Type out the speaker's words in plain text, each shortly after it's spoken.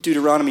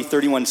Deuteronomy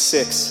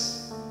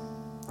 31:6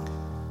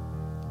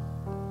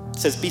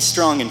 says, "Be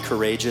strong and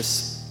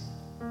courageous.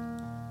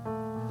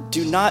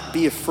 Do not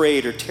be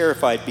afraid or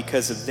terrified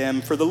because of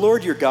them, for the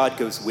Lord your God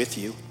goes with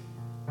you.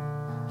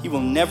 He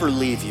will never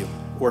leave you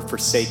or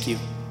forsake you."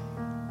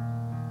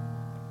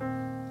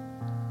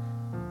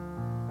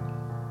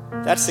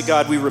 That's the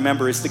God we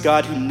remember, is the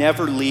God who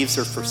never leaves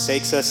or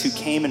forsakes us, who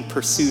came and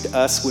pursued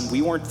us when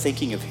we weren't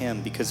thinking of him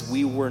because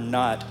we were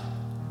not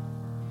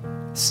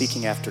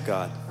seeking after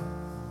God.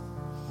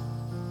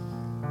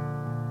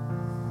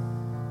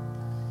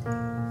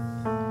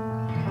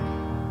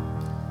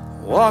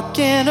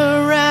 Walking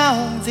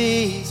around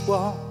these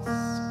walls,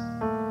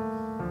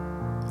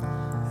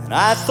 and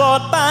I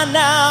thought by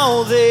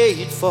now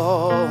they'd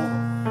fall,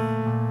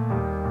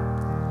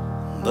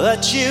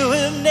 but you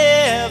have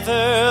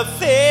never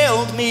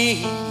failed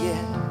me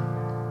yet.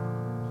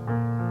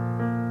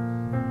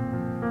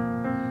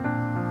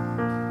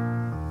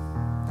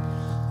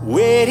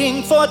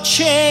 Waiting for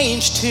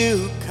change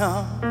to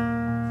come,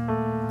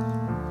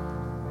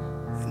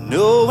 and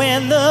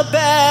knowing the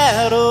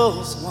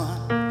battle's won.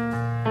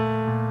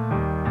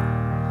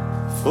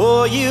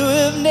 For you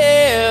have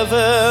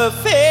never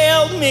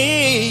failed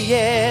me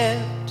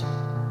yet.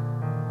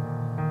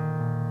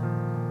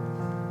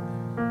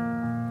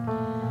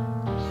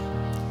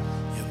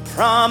 Your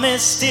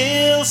promise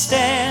still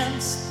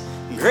stands.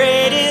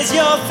 Great is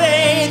your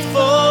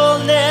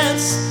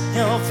faithfulness,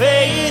 your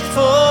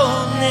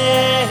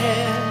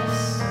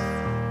faithfulness.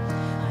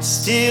 I'm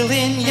still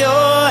in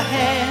your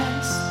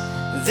hands.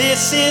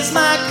 This is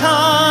my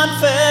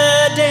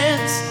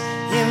confidence.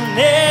 You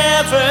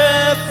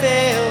never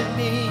failed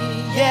me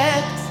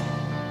yet.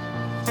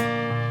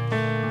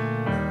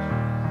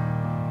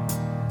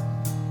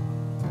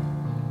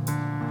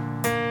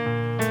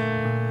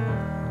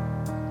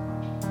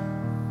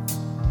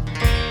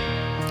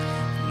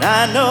 And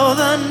I know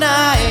the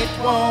night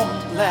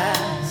won't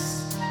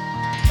last.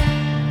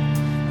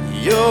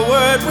 Your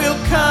word will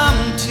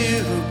come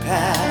to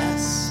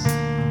pass.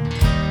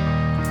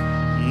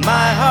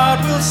 My heart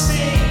will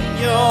sing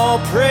your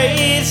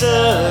praise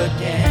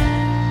again.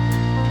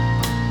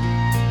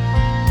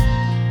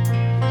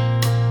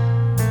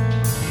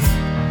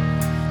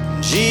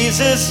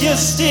 Jesus, you're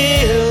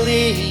still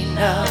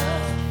enough.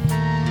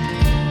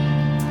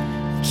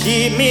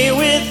 Keep me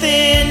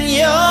within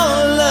your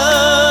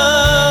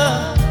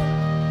love.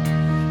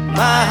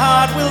 My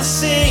heart will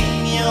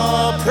sing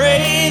your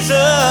praise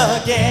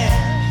again.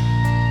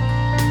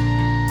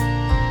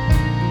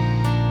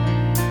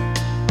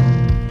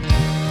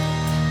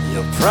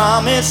 Your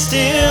promise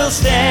still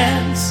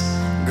stands.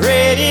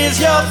 Great is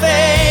your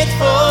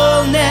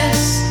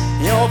faithfulness,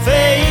 your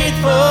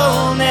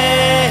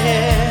faithfulness.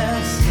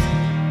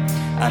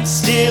 I'm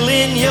still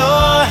in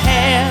your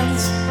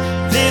hands.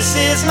 This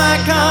is my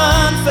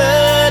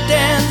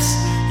confidence.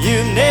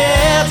 You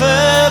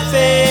never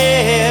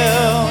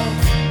fail.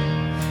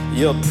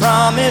 Your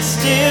promise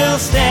still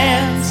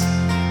stands.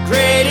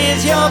 Great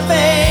is your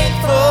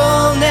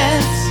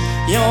faithfulness,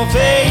 your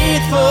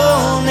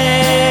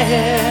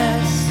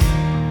faithfulness.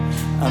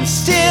 I'm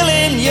still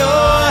in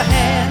your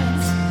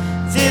hands.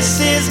 This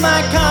is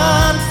my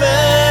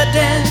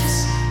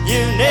confidence.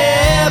 You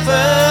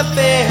never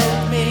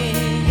failed me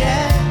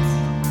yet.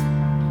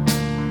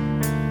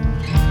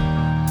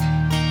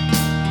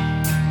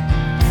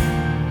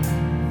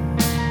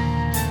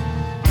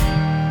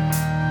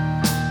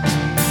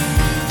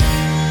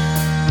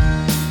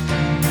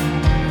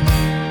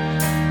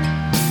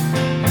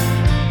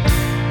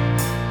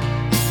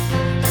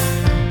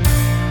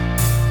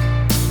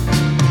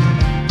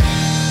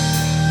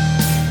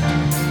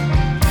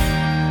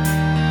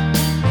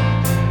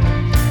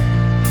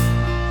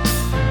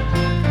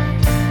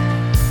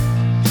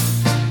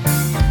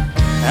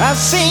 I've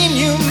seen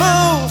you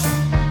move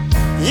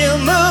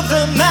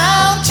the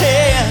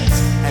mountains,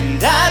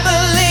 and I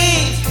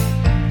believe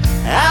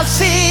I'll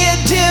see you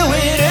do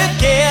it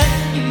again.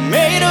 You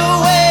made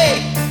a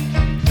way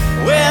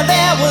where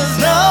there was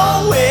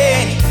no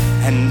way,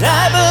 and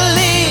I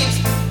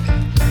believe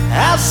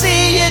I'll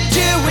see you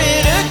do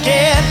it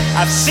again.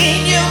 I've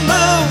seen you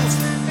move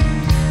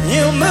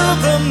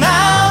the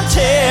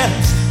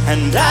mountains,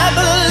 and I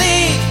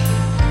believe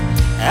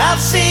I'll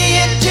see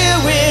you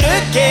do it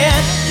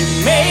again. You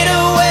made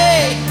a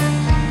way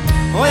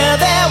where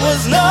there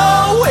was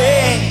no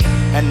way,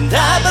 and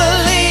I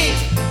believe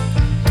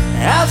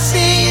I'll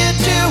see you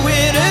do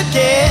it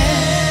again.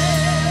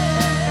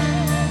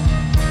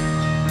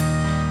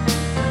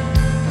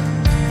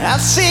 I'll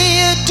see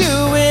you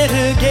do it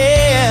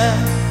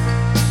again.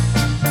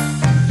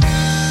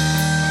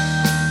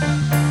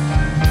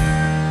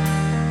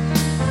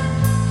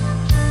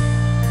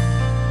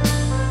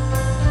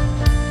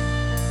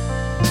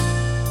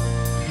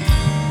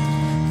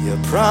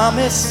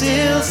 Promise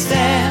still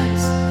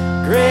stands.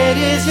 Great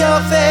is your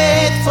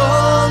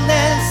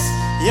faithfulness,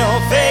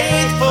 your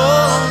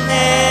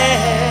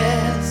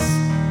faithfulness.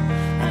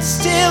 I'm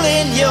still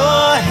in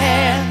your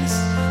hands.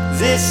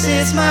 This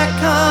is my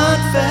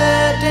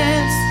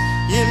confidence.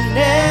 You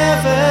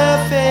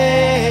never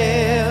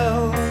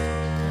fail.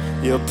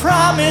 your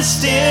promise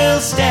still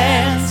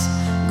stands.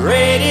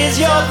 Great is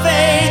your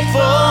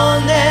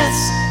faithfulness,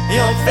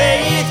 your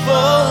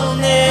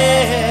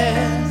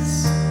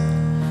faithfulness.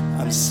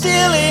 I'm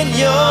still in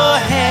your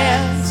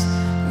hands,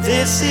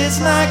 this is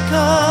my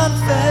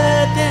confidence.